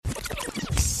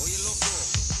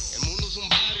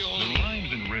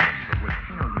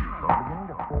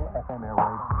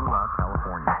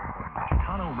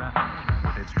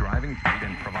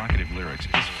provocative lyrics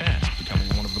is fast becoming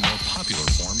one of the more popular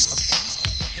forms of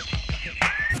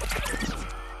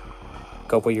A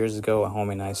couple years ago, a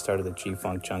homie and I started the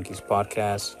G-Funk Junkies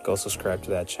Podcast. Go subscribe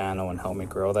to that channel and help me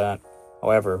grow that.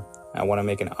 However, I want to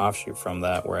make an offshoot from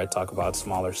that where I talk about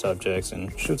smaller subjects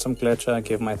and shoot some clecha,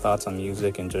 give my thoughts on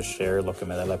music, and just share lo que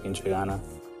me da la pinche gana.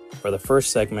 For the first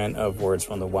segment of Words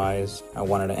from the Wyze, I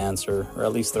wanted to answer, or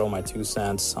at least throw my 2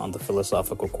 cents on the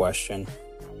philosophical question,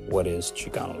 what is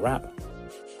Chicano rap?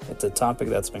 It's a topic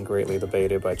that's been greatly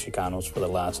debated by Chicanos for the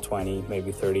last 20,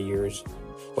 maybe 30 years.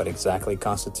 What exactly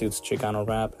constitutes Chicano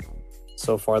rap?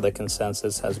 So far, the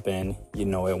consensus has been, you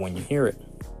know it when you hear it.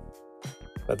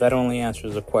 But that only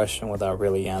answers the question without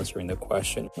really answering the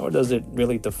question, nor does it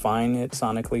really define it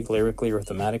sonically, lyrically, or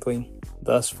thematically.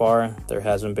 Thus far, there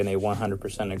hasn't been a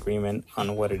 100% agreement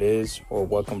on what it is or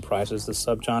what comprises the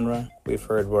subgenre. We've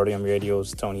heard Rodeo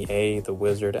Radio's Tony A, the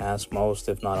Wizard, ask most,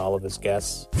 if not all of his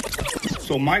guests.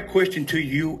 So my question to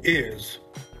you is,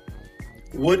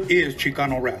 what is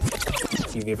Chicano rap?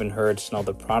 You've even heard Snow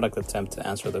the Product attempt to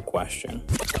answer the question.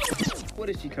 What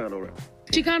is Chicano rap?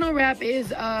 Chicano rap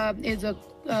is a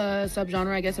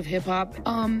subgenre, I guess, of hip hop.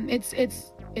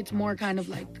 It's more kind of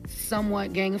like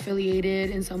somewhat gang affiliated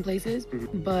in some places,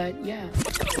 but yeah.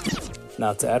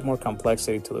 Now, to add more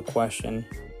complexity to the question,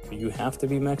 do you have to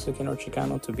be Mexican or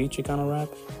Chicano to be Chicano rap?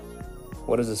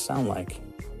 What does it sound like?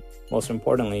 Most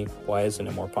importantly, why isn't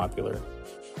it more popular?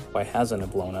 Why hasn't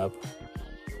it blown up?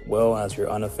 Well, as your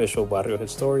unofficial barrio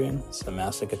historian, se me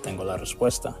hace que tengo la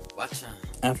respuesta.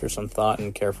 After some thought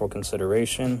and careful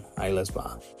consideration, ahí les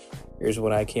va. Here's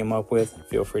what I came up with.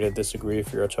 Feel free to disagree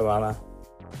if you're a chavala.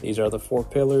 These are the 4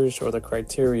 pillars or the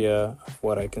criteria of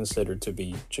what I consider to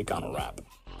be Chicano rap.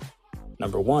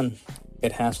 Number 1,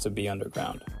 it has to be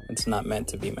underground. It's not meant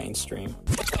to be mainstream.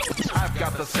 I've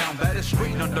got the sound that is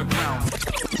straight underground.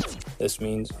 This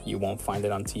means you won't find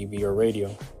it on TV or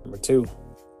radio. Number 2,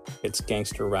 it's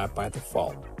gangster rap by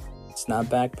default. It's not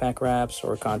backpack raps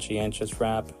or conscientious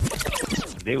rap.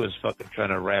 They was fucking trying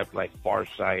to rap like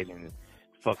Farside and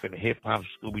fucking hip-hop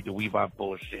Scooby-Doo Weebop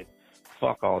bullshit.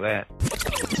 Fuck all that.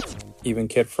 Even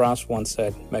Kid Frost once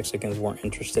said Mexicans weren't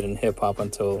interested in hip-hop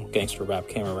until gangster rap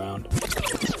came around.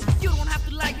 You don't have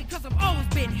to like it because I've always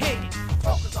been hated.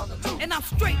 Focus on the loop. And I'm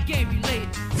straight game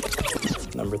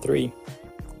related. Number 3,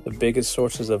 the biggest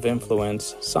sources of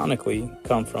influence sonically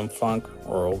come from funk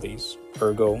or oldies.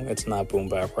 Ergo, it's not boom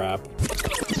bap rap.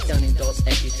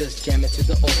 Just jam it to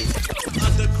the oldies.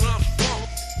 Underground funk,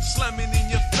 slamming in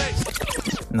your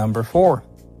face. Number 4,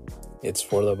 it's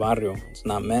for the barrio. It's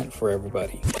not meant for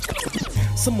everybody.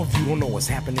 Some of you don't know what's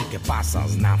happening. Que pasa?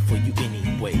 It's not for you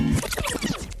anyway.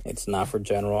 It's not for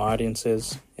general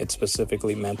audiences. It's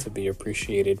specifically meant to be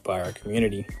appreciated by our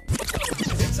community.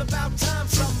 It's about time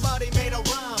somebody made a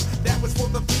rhyme that was for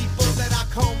the people that I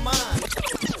call mine.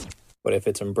 But if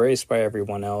it's embraced by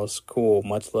everyone else, cool,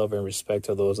 much love and respect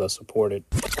to those that support it.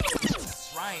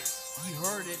 That's right, you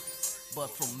heard it, but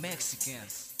from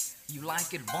Mexicans. You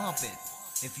like it, bump it.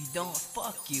 If you don't,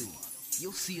 fuck you.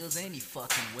 You'll see us any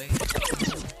fucking way.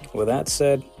 With that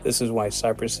said, this is why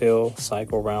Cypress Hill,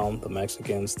 Psycho Realm, The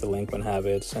Mexicans, Delinquent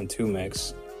Habits, and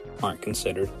 2Mix aren't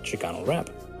considered Chicano rap,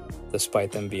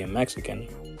 despite them being Mexican,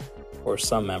 or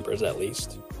some members at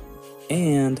least.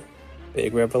 And,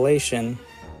 big revelation,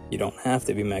 you don't have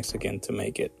to be Mexican to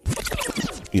make it.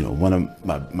 You know, one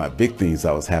of my big things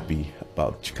I was happy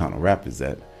about Chicano rap is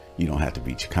that you don't have to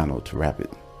be Chicano to rap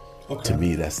it. Okay. To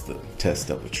me, that's the test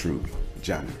of a true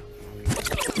genre.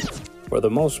 For the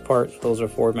most part, those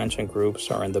aforementioned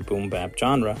groups are in the boom bap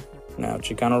genre. Now,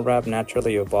 Chicano rap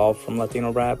naturally evolved from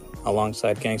Latino rap,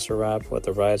 alongside gangster rap with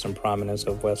the rise and prominence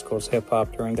of West Coast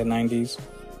hip-hop during the 90s.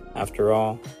 After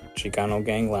all, Chicano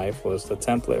gang life was the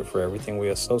template for everything we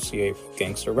associate with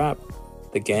gangster rap.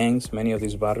 The gangs, many of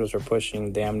these barrios are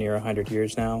pushing damn near 100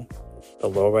 years now. The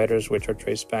lowriders, which are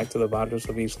traced back to the barrios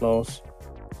of East Los.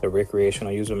 The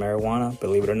recreational use of marijuana,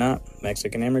 believe it or not,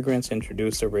 Mexican immigrants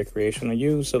introduced the recreational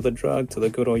use of the drug to the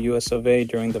good old US of A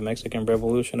during the Mexican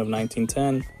Revolution of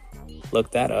 1910. Look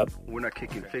that up. We're not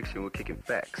kicking fiction, we're kicking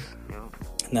facts. You know?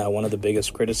 Now, one of the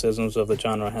biggest criticisms of the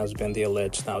genre has been the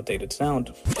alleged outdated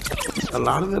sound. A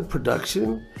lot of the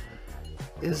production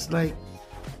is like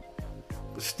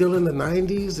still in the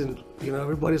 90s, and you know,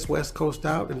 everybody's West Coast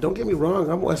out. And don't get me wrong,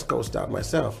 I'm West Coast out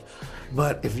myself.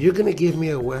 But if you're gonna give me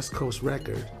a West Coast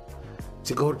record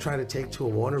to go try to take to a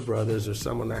Warner Brothers or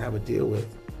someone I have a deal with,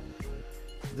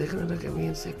 they're gonna look at me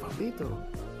and say, Pablito,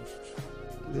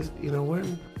 this, you know, we're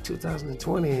in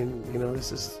 2020 and, you know,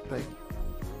 this is like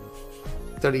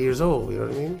 30 years old, you know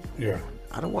what I mean? Yeah.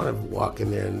 I don't wanna walk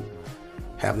in there and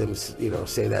have them,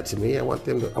 say that to me. I want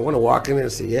to walk in there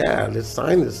and say, yeah, let's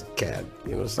sign this cat,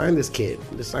 sign this kid,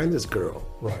 let's sign this girl.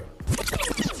 Right.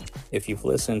 If you've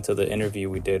listened to the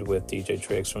interview we did with DJ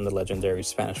Triggs from the legendary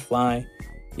Spanish Fly,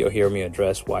 you'll hear me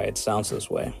address why it sounds this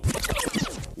way.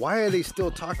 Why are they still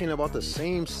talking about the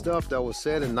same stuff that was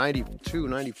said in 92,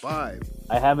 95?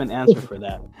 I have an answer for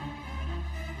that.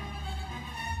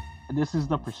 This is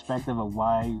the perspective of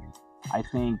why I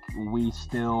think we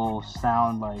still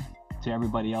sound like, to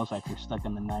everybody else, like we're stuck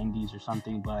in the 90s or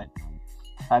something. But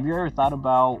have you ever thought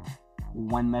about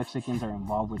when Mexicans are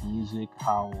involved with music,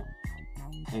 how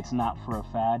it's not for a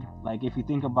fad? Like if you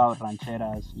think about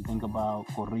rancheras, you think about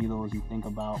corridos, you think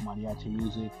about mariachi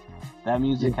music, that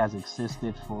music has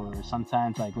existed for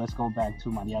sometimes, like let's go back to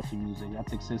mariachi music,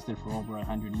 that's existed for over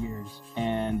 100 years.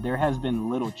 And there has been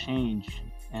little change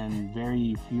and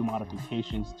very few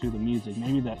modifications to the music.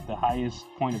 Maybe the highest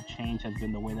point of change has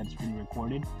been the way that it's been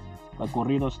recorded. But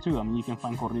corridos too. I mean, you can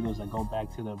find corridos that go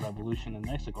back to the revolution in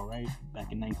Mexico, right?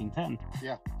 Back in 1910.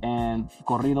 Yeah. And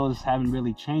corridos haven't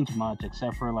really changed much,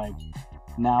 except for like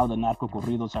now the narco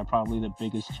corridos are probably the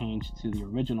biggest change to the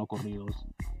original corridos.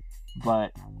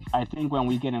 But I think when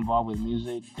we get involved with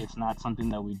music, it's not something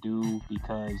that we do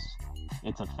because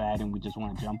it's a fad and we just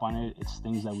want to jump on it. It's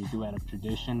things that we do out of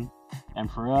tradition. And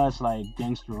for us, like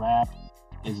gangster rap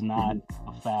is not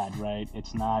a fad, right?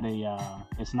 It's not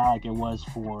like it was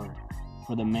for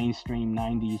the mainstream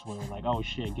 90s where like, oh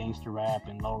shit, gangster rap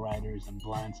and lowriders and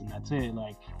blunts and that's it.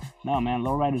 Like, no man,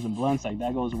 lowriders and blunts, like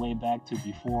that goes way back to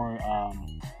before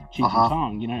Cheech and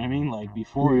Chong, you know what I mean? Like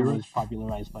before it was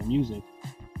popularized by music.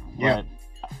 Yeah. But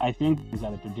I think it's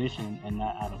out of tradition and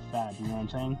not out of fad, you know what I'm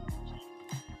saying?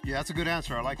 Yeah, that's a good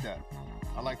answer. I like that.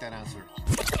 I like that answer.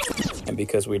 And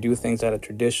because we do things out of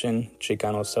tradition,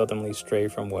 Chicanos seldomly stray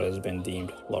from what has been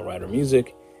deemed lowrider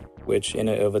music, which in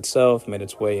and of itself made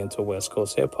its way into West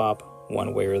Coast hip-hop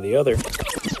one way or the other.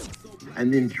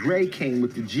 And then Dre came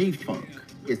with the G-Funk.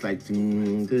 It's like,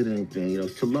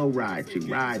 it's to low ride, to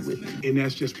ride with me. And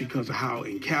that's just because of how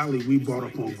in Cali we brought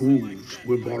up on grooves.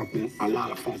 We brought up on a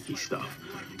lot of funky stuff.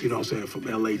 You know what I'm saying? From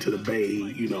LA to the Bay,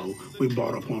 we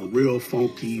brought up on real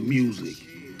funky music.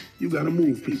 You gotta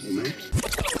move people, man.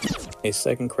 A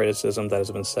second criticism that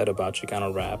has been said about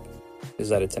Chicano rap is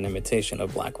that it's an imitation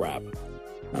of black rap.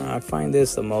 I find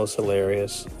this the most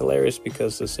hilarious. Hilarious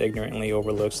because this ignorantly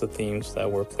overlooks the themes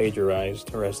that were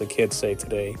plagiarized, or as the kids say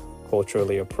today,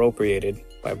 culturally appropriated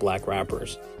by black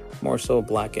rappers. More so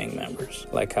black gang members,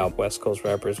 like how West Coast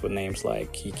rappers with names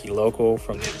like Kiki Loco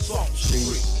from the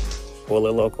street,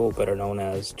 Bullet Loco, better known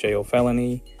as J.O.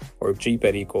 Felony, or G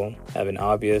Perico, have an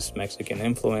obvious Mexican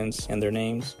influence in their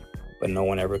names, but no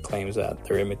one ever claims that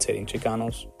they're imitating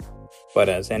Chicanos. But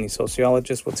as any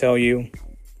sociologist will tell you,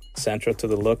 central to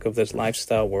the look of this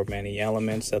lifestyle were many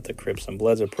elements that the Crips and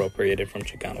Bloods appropriated from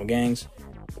Chicano gangs,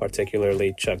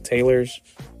 particularly Chuck Taylors,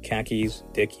 khakis,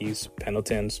 dickies,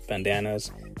 Pendletons,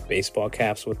 bandanas, baseball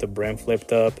caps with the brim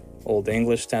flipped up, Old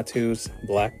English tattoos,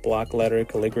 black block letter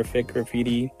calligraphic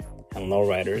graffiti, and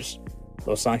lowriders.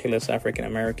 Los Angeles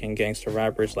African-American gangster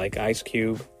rappers like Ice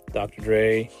Cube, Dr.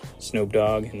 Dre, Snoop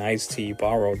Dogg, and Ice-T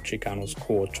borrowed Chicano's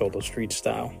cool Cholo Street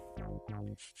style.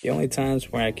 The only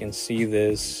times where I can see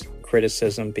this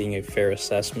criticism being a fair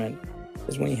assessment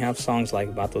is when you have songs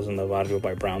like Vatos en el Barrio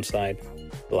by Brownside,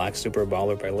 Black Super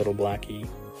Baller by Little Blackie,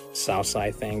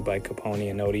 Southside Thing by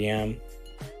Capone and ODM,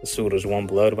 The Suda's One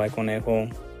Blood by Conejo,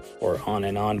 or On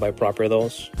and On by Proper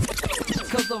Dos.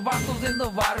 Cause the vatos in the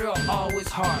barrio are always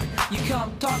hard. You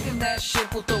come talking that shit,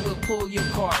 puto, we'll pull your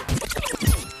card.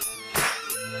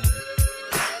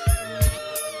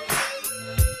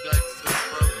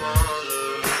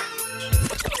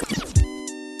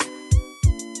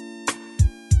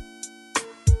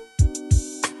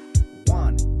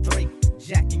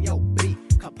 Jacking your beat,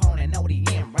 Capone and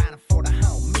ODM riding for the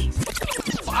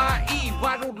homies. I.E.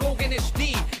 Ronald Logan is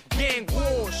the gang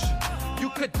wars. You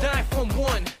could die from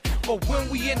one, but when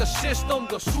we in the system,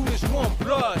 the suit is one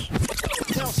blood.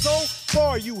 Now so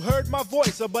far you heard my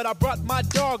voice, but I brought my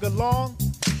dog along.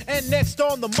 And next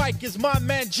on the mic is my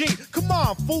man G. Come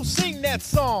on, fool, sing that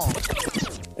song.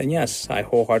 And yes, I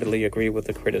wholeheartedly agree with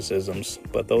the criticisms,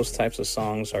 but those types of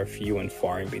songs are few and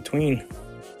far in between.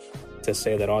 To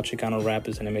say that all Chicano rap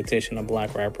is an imitation of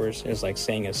black rappers is like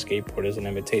saying a skateboard is an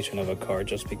imitation of a car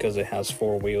just because it has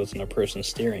four wheels and a person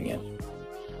steering it.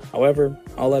 However,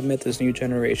 I'll admit this new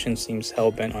generation seems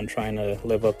hell-bent on trying to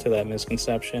live up to that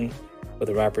misconception,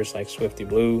 with rappers like Swifty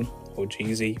Blue,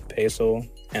 OGZ, Peso,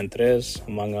 and Tres,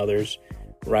 among others,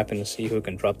 rapping to see who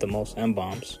can drop the most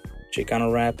M-bombs.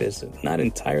 Chicano rap is not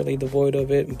entirely devoid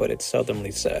of it, but it's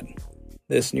seldomly said.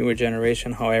 This newer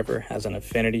generation, however, has an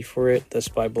affinity for it,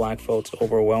 despite black folks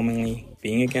overwhelmingly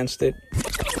being against it.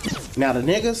 Now the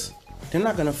niggas, they're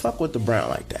not gonna fuck with the brown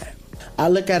like that. I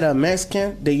look at a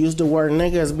Mexican, they use the word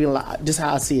nigga as being like, just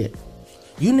how I see it.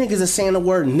 You niggas are saying the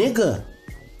word nigga.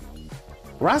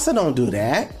 Rasta don't do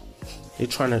that. They're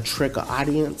trying to trick an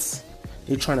audience.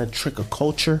 They're trying to trick a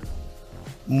culture.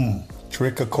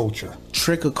 Trick a culture.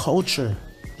 Trick a culture.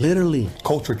 Literally.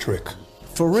 Culture trick.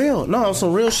 For real. No, on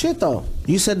some real shit though.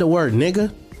 You said the word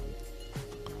nigga.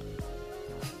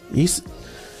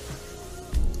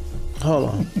 Hold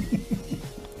on.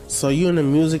 So you in the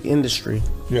music industry.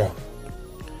 Yeah.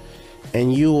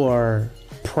 And you are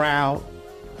proud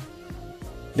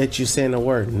that you're saying the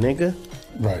word nigga.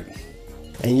 Right.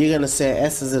 And you're gonna say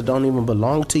S's that don't even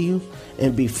belong to you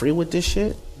and be free with this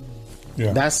shit?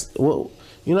 Yeah. That's what,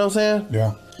 you know what I'm saying?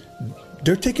 Yeah.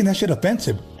 They're taking that shit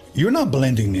offensive. You're not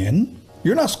blending in.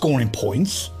 You're not scoring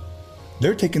points.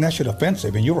 They're taking that shit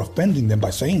offensive, and you're offending them by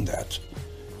saying that.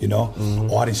 You know?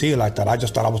 Oh, I didn't see it like that. I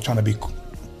just thought I was trying to be cool.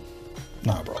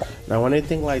 Nah, bro. Now, when they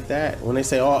think like that, when they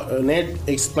say, and they're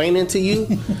explaining to you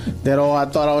that, I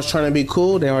thought I was trying to be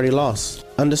cool, they already lost.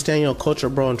 Understand your culture,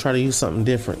 bro, and try to use something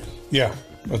different. Yeah,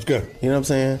 that's good. You know what I'm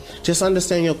saying? Just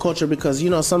understand your culture because,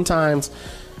 sometimes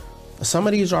some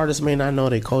of these artists may not know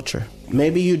their culture.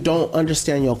 Maybe you don't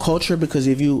understand your culture because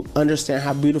if you understand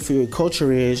how beautiful your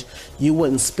culture is, you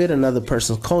wouldn't spit another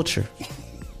person's culture.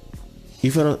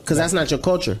 You feel? Because that's not your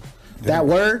culture. Yeah. That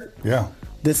word,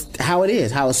 this how it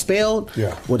is, how it's spelled,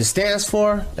 what it stands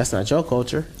for, that's not your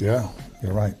culture. Yeah,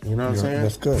 you're right. You know what I'm saying?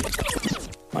 That's good.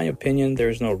 My opinion,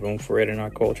 there's no room for it in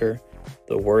our culture.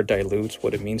 The word dilutes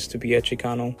what it means to be a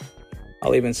Chicano.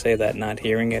 I'll even say that not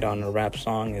hearing it on a rap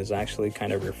song is actually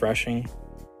kind of refreshing.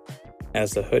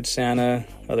 As the Hood Santa,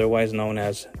 otherwise known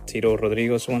as Tito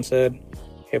Rodriguez once said,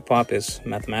 hip-hop is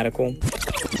mathematical.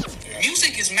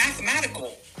 Music is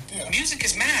mathematical. Music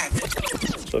is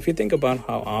math. So if you think about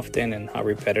how often and how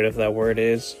repetitive that word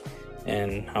is,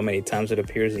 and how many times it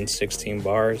appears in 16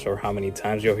 bars, or how many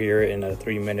times you'll hear it in a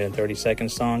 3-minute and 30-second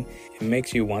song, it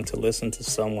makes you want to listen to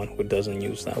someone who doesn't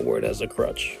use that word as a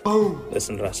crutch.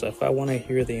 Listen, Raza, if I want to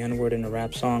hear the N-word in a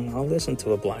rap song, I'll listen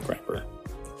to a black rapper.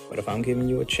 But if I'm giving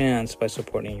you a chance by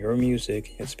supporting your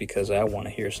music, it's because I want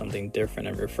to hear something different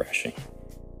and refreshing.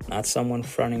 Not someone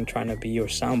fronting trying to be or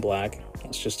sound black.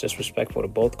 That's just disrespectful to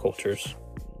both cultures.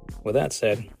 With that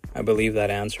said, I believe that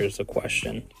answers the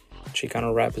question.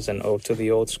 Chicano rap is an ode to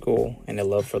the old school and a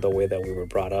love for the way that we were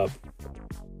brought up.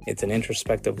 It's an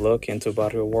introspective look into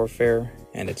barrio warfare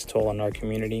and its toll on our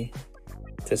community.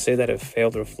 To say that it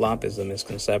failed or flopped is a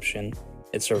misconception.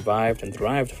 It survived and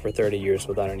thrived for 30 years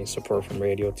without any support from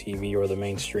radio, TV, or the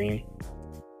mainstream.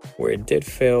 Where it did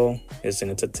fail is in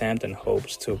its attempt and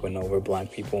hopes to win over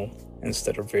black people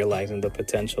instead of realizing the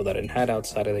potential that it had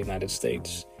outside of the United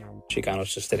States.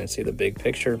 Chicanos just didn't see the big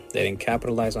picture. They didn't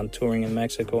capitalize on touring in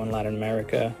Mexico and Latin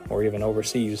America, or even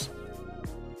overseas.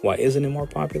 Why isn't it more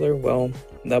popular? Well,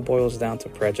 that boils down to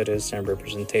prejudice and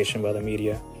representation by the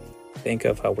media. Think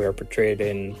of how we are portrayed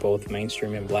in both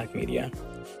mainstream and black media.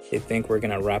 They think we're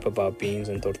gonna rap about beans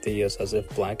and tortillas as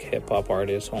if black hip-hop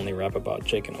artists only rap about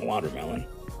chicken and watermelon.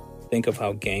 Think of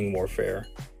how gang warfare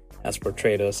has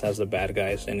portrayed us as the bad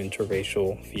guys in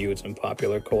interracial feuds in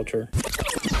popular culture.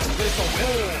 There's a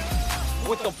war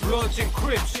with the Bloods and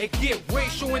Crips. It get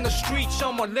racial in the streets,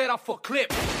 I'ma let off a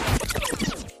clip.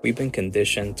 We've been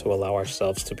conditioned to allow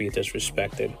ourselves to be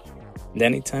disrespected. And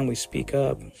anytime we speak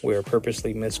up, we are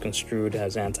purposely misconstrued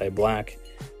as anti-black.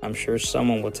 I'm sure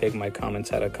someone will take my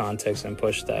comments out of context and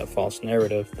push that false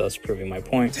narrative, thus proving my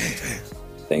point.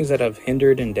 Things that have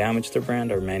hindered and damaged the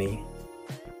brand are many.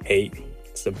 Hate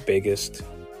is the biggest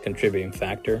contributing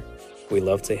factor. We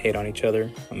love to hate on each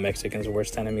other. A Mexican's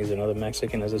worst enemy is another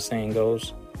Mexican, as the saying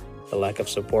goes. The lack of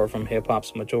support from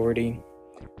hip-hop's majority.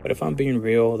 But if I'm being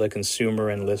real, the consumer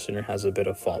and listener has a bit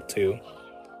of fault too.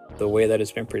 The way that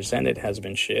it's been presented has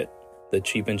been shit. The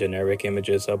cheap and generic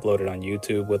images uploaded on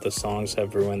YouTube with the songs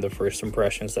have ruined the first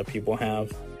impressions that people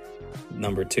have.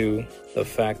 Number 2, the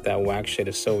fact that whack shit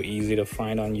is so easy to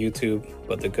find on YouTube,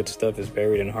 but the good stuff is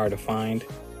buried and hard to find.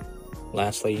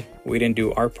 Lastly, we didn't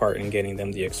do our part in getting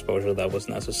them the exposure that was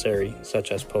necessary,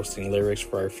 such as posting lyrics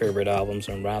for our favorite albums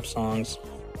and rap songs,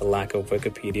 the lack of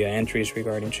Wikipedia entries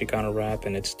regarding Chicano rap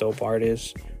and its dope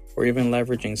artists, or even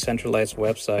leveraging centralized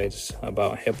websites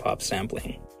about hip-hop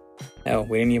sampling. Hell,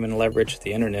 we didn't even leverage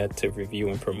the internet to review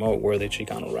and promote worthy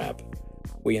Chicano rap.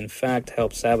 We in fact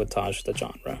helped sabotage the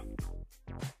genre.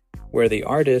 Where the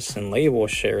artists and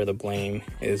labels share the blame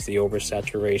is the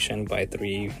oversaturation by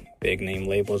 3 big name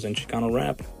labels in Chicano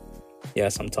rap.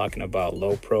 Yes, I'm talking about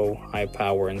Low Pro, High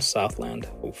Power, and Southland,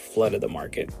 who flooded the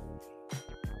market.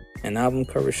 An album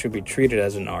cover should be treated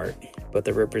as an art, but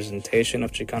the representation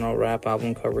of Chicano rap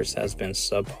album covers has been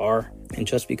subpar, and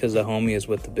just because the homie is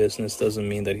with the business doesn't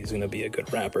mean that he's going to be a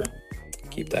good rapper.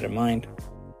 Keep that in mind.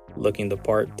 Looking the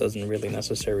part doesn't really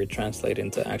necessarily translate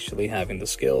into actually having the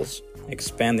skills.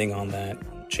 Expanding on that,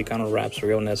 Chicano rap's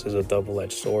realness is a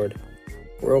double-edged sword.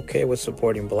 We're okay with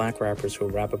supporting black rappers who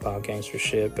rap about gangster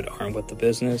shit but aren't with the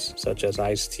business, such as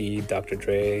Ice-T, Dr.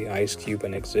 Dre, Ice Cube,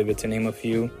 and Exhibit to name a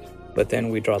few. But then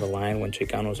we draw the line when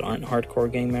Chicanos aren't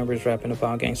hardcore gang members rapping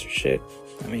about gangster shit.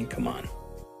 I mean, come on.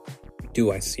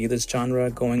 Do I see this genre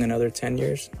going another 10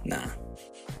 years? Nah.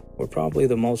 We're probably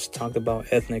the most talked about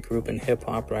ethnic group in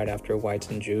hip-hop right after whites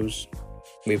and Jews.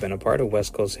 We've been a part of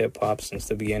West Coast hip-hop since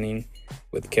the beginning,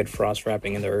 with Kid Frost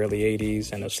rapping in the early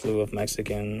 80s and a slew of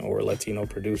Mexican or Latino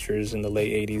producers in the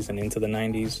late 80s and into the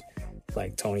 90s,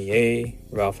 like Tony A,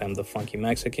 Ralph M. the Funky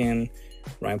Mexican,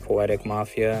 Rhyme Poetic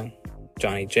Mafia,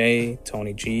 Johnny J,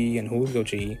 Tony G, and Julio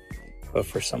G. But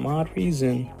for some odd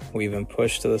reason, we've been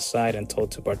pushed to the side and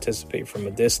told to participate from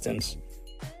a distance.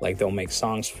 Like they'll make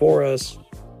songs for us,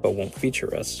 but won't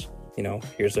feature us. You know,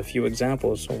 here's a few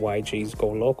examples of YG's Go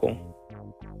Local.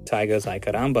 Tyga's Ay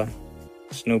Caramba,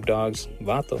 Snoop Dogg's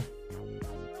Vato,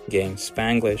 Gang's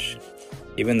Spanglish,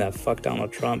 even that Fuck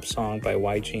Donald Trump song by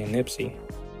YG and Nipsey.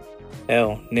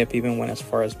 Hell, Nip even went as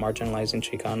far as marginalizing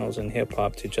Chicanos in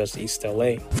hip-hop to just East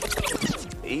LA.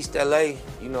 East LA,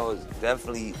 you know, is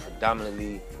definitely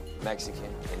predominantly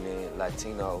Mexican and then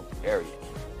Latino area.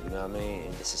 You know what I mean?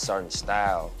 And it's a certain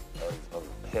style of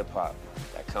hip-hop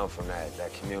that come from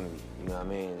that community. You know what I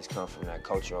mean? It's come from that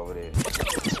culture over there.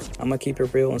 I'm gonna keep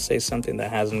it real and say something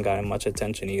that hasn't gotten much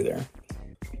attention either.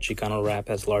 Chicano rap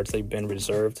has largely been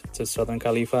reserved to Southern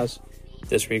Califas,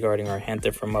 disregarding our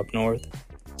gente from up north,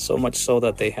 so much so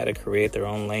that they had to create their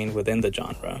own lane within the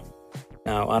genre.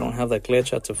 Now, I don't have the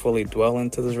glitch to fully dwell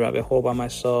into this rabbit hole by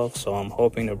myself, so I'm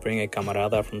hoping to bring a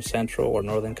camarada from Central or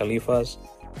Northern Califas,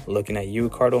 looking at you,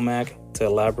 Cardo Mac, to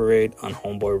elaborate on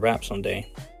homeboy rap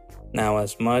someday. Now,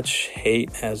 as much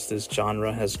hate as this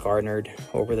genre has garnered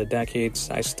over the decades,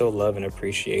 I still love and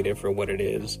appreciate it for what it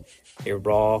is, a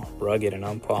raw, rugged, and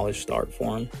unpolished art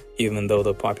form, even though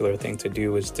the popular thing to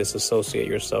do is disassociate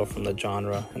yourself from the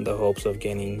genre in the hopes of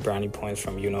gaining brownie points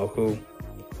from you-know-who.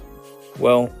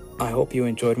 Well, I hope you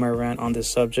enjoyed my rant on this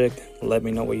subject. Let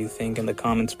me know what you think in the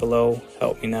comments below.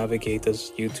 Help me navigate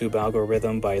this YouTube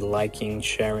algorithm by liking,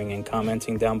 sharing, and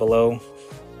commenting down below.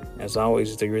 As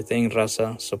always, do your thing,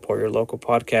 raza. Support your local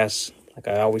podcasts. Like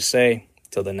I always say,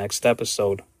 till the next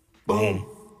episode. Boom.